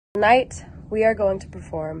Tonight, we are going to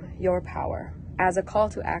perform Your Power as a call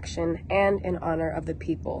to action and in honor of the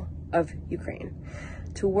people of Ukraine.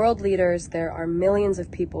 To world leaders, there are millions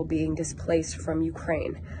of people being displaced from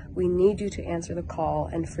Ukraine. We need you to answer the call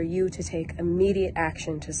and for you to take immediate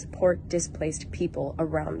action to support displaced people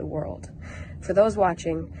around the world. For those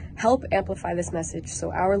watching, help amplify this message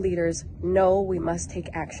so our leaders know we must take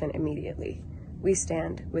action immediately. We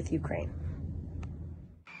stand with Ukraine.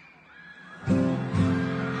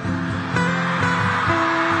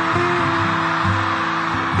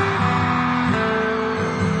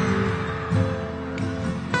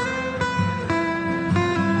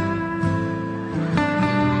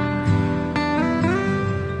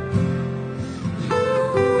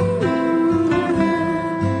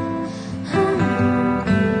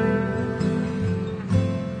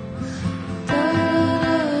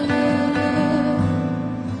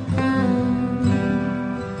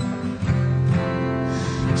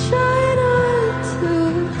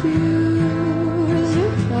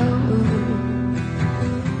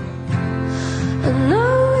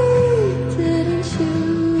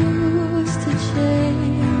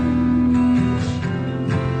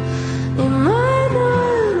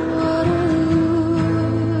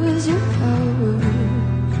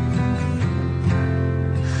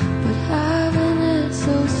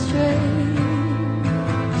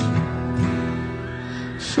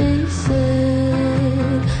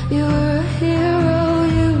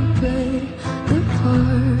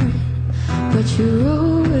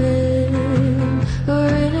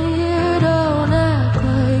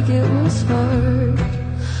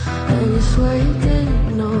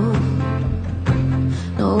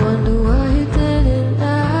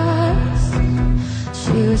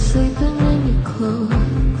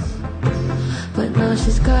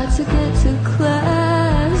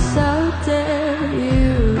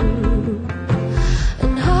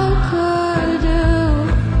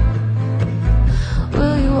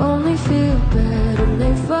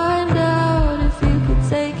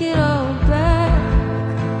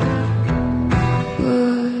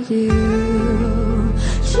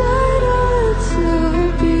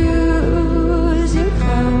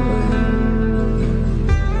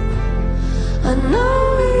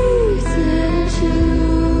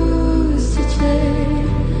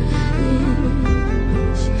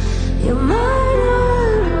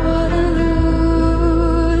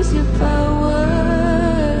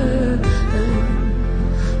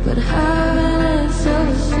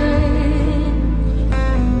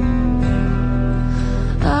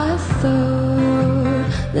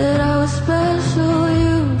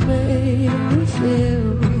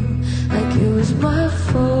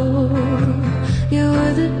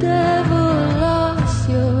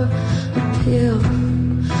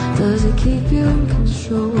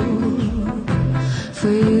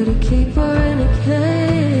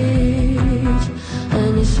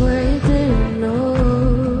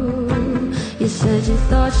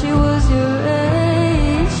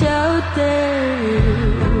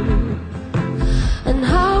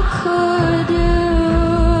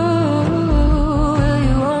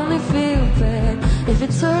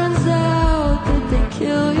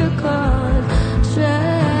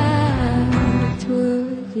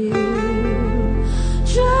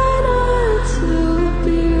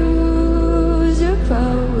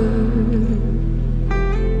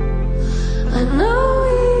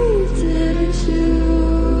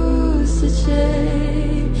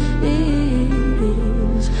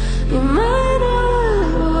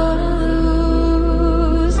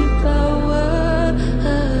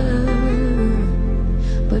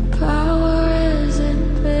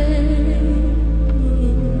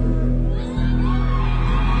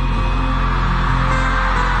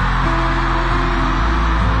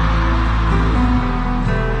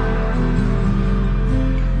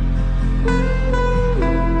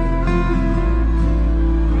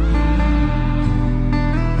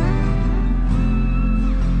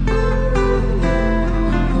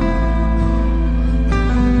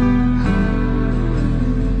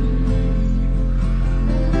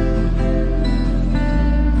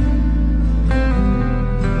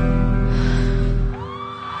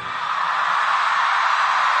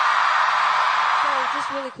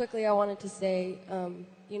 I wanted to say,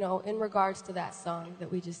 in regards to that song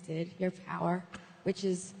that we just did, Your Power, which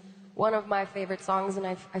is one of my favorite songs, and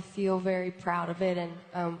I feel very proud of it and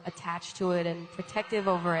attached to it and protective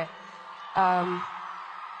over it.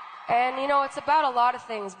 It's about a lot of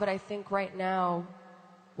things, but I think right now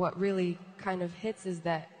what really kind of hits is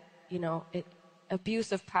that,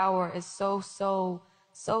 abuse of power is so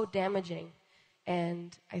damaging.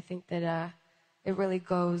 And I think that it really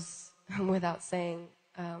goes without saying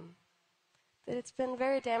it's been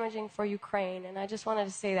very damaging for Ukraine, and I just wanted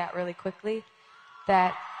to say that really quickly,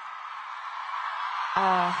 that,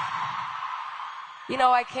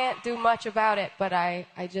 I can't do much about it, but I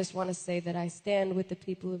just want to say that I stand with the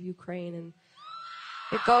people of Ukraine, and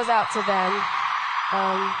it goes out to them.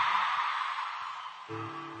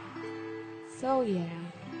 So yeah.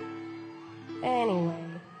 Anyway,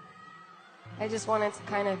 I just wanted to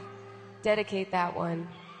kind of dedicate that one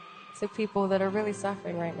to people that are really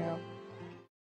suffering right now.